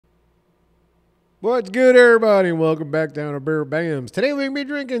What's good, everybody, and welcome back down to Beer Bams. Today we're going to be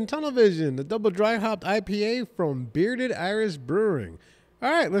drinking Tunnel Vision, the double dry hopped IPA from Bearded Iris Brewing.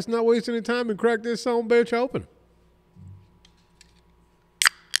 All right, let's not waste any time and crack this son of a bitch open.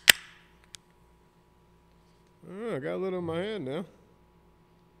 Oh, I got a little in my hand now.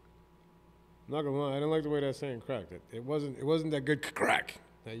 Not gonna lie, I didn't like the way that saying cracked. It wasn't that good crack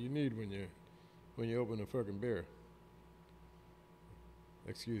that you need when you open a fucking beer.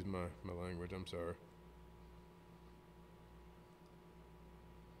 Excuse my language, I'm sorry.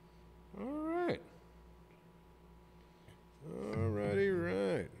 Alrighty,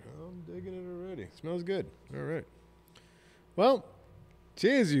 right. I'm digging it already. Smells good. Alright. Well,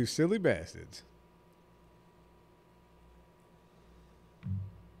 cheers, you silly bastards.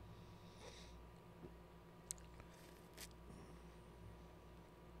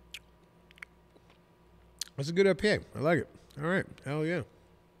 That's a good IPA. I like it. All right. Hell yeah.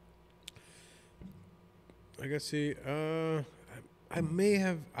 I gotta see. I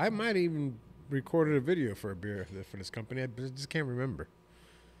might even recorded a video for a beer for this company. I just can't remember.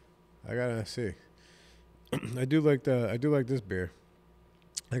 I gotta see. I do like this beer.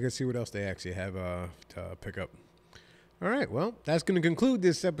 I gotta see what else they actually have to pick up. All right. Well, that's gonna conclude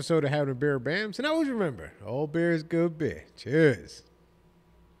this episode of Having a Beer Bams. And always remember, all beer is good beer. Cheers.